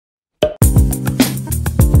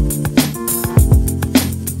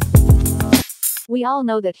We all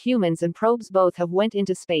know that humans and probes both have went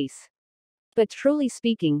into space. But truly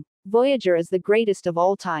speaking, Voyager is the greatest of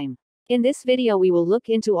all time. In this video we will look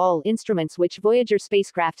into all instruments which Voyager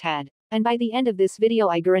spacecraft had, and by the end of this video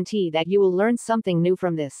I guarantee that you will learn something new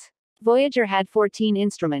from this. Voyager had 14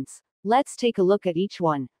 instruments. Let's take a look at each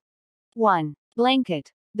one. 1.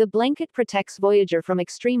 Blanket. The blanket protects Voyager from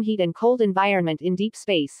extreme heat and cold environment in deep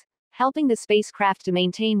space, helping the spacecraft to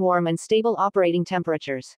maintain warm and stable operating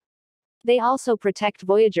temperatures. They also protect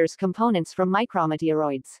Voyager's components from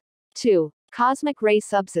micrometeoroids. 2. Cosmic ray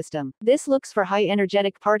subsystem. This looks for high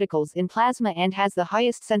energetic particles in plasma and has the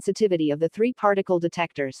highest sensitivity of the 3 particle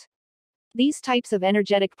detectors. These types of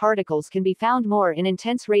energetic particles can be found more in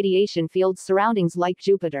intense radiation fields surroundings like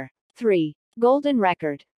Jupiter. 3. Golden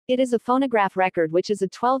record. It is a phonograph record which is a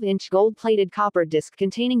 12-inch gold-plated copper disc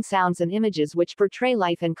containing sounds and images which portray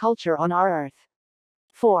life and culture on our Earth.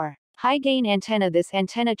 4. High-gain antenna. This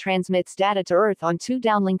antenna transmits data to Earth on 2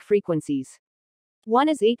 downlink frequencies. One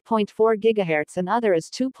is 8.4 GHz and other is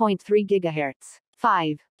 2.3 GHz.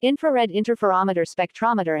 5. Infrared interferometer,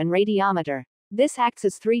 spectrometer and radiometer. This acts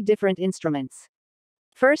as 3 different instruments.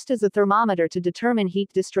 First is a thermometer to determine heat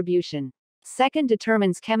distribution. Second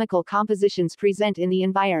determines chemical compositions present in the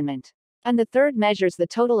environment. And the third measures the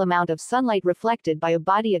total amount of sunlight reflected by a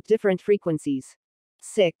body at different frequencies.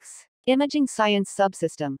 6. Imaging science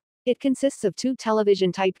subsystem. It consists of 2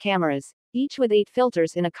 television-type cameras, each with 8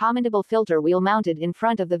 filters in a commendable filter wheel mounted in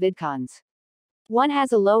front of the vidcons. One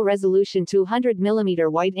has a low-resolution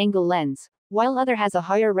 200mm wide-angle lens, while other has a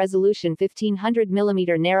higher-resolution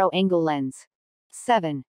 1500mm narrow-angle lens.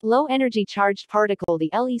 7. Low-energy charged particle.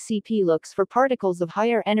 The LECP looks for particles of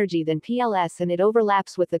higher energy than PLS and it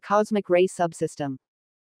overlaps with the cosmic ray subsystem.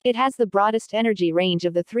 It has the broadest energy range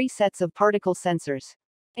of the 3 sets of particle sensors.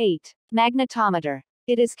 8. Magnetometer.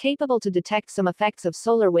 It is capable to detect some effects of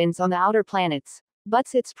solar winds on the outer planets, but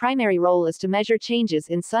its primary role is to measure changes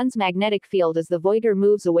in Sun's magnetic field as the Voyager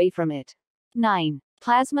moves away from it. 9.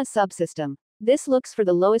 Plasma subsystem. This looks for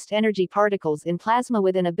the lowest energy particles in plasma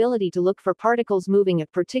with an ability to look for particles moving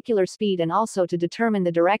at particular speed and also to determine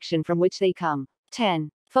the direction from which they come. 10.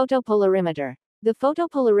 Photopolarimeter. The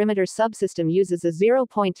photopolarimeter subsystem uses a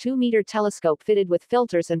 0.2-meter telescope fitted with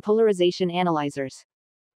filters and polarization analyzers.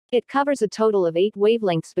 It covers a total of 8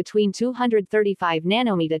 wavelengths between 235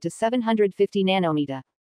 nanometer to 750 nanometer.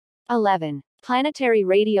 11. Planetary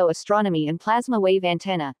radio astronomy and plasma wave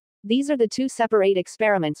antenna. These are the 2 separate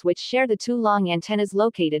experiments which share the 2 long antennas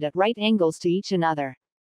located at right angles to each another.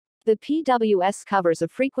 The PWS covers a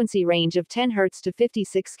frequency range of 10 Hz to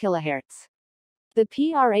 56 kHz. The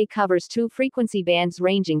PRA covers 2 frequency bands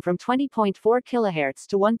ranging from 20.4 kHz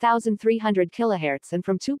to 1300 kHz and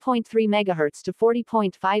from 2.3 MHz to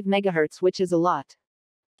 40.5 MHz, which is a lot.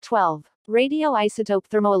 12. Radioisotope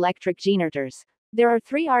thermoelectric generators. There are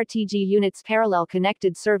 3 RTG units parallel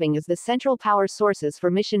connected serving as the central power sources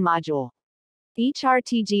for mission module. Each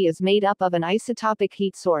RTG is made up of an isotopic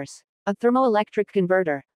heat source, a thermoelectric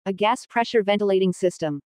converter, a gas pressure ventilating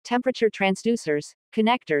system, temperature transducers,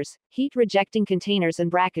 connectors, heat-rejecting containers and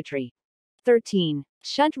bracketry. 13.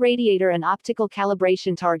 Shunt radiator and optical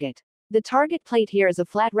calibration target. The target plate here is a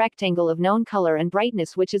flat rectangle of known color and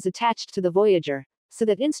brightness which is attached to the Voyager, so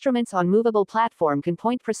that instruments on movable platform can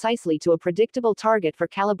point precisely to a predictable target for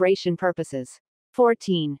calibration purposes.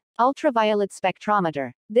 14. Ultraviolet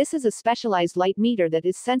spectrometer. This is a specialized light meter that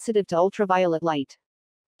is sensitive to ultraviolet light.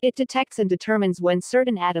 It detects and determines when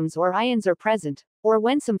certain atoms or ions are present, or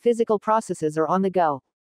when some physical processes are on the go.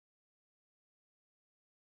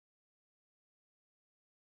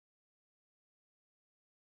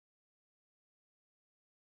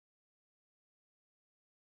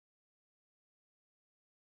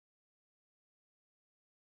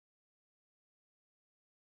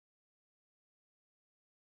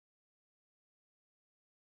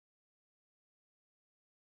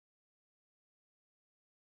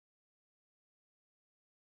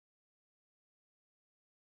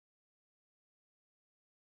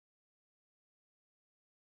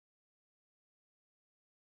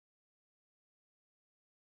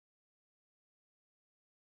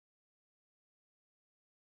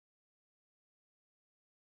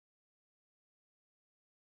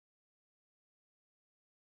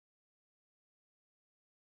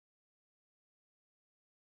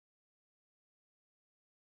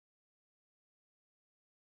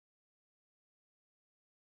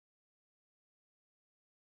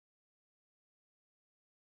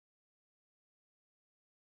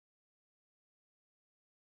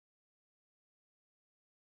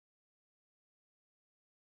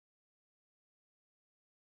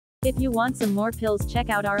 If you want some more pills,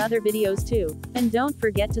 check out our other videos too. And don't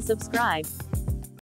forget to subscribe.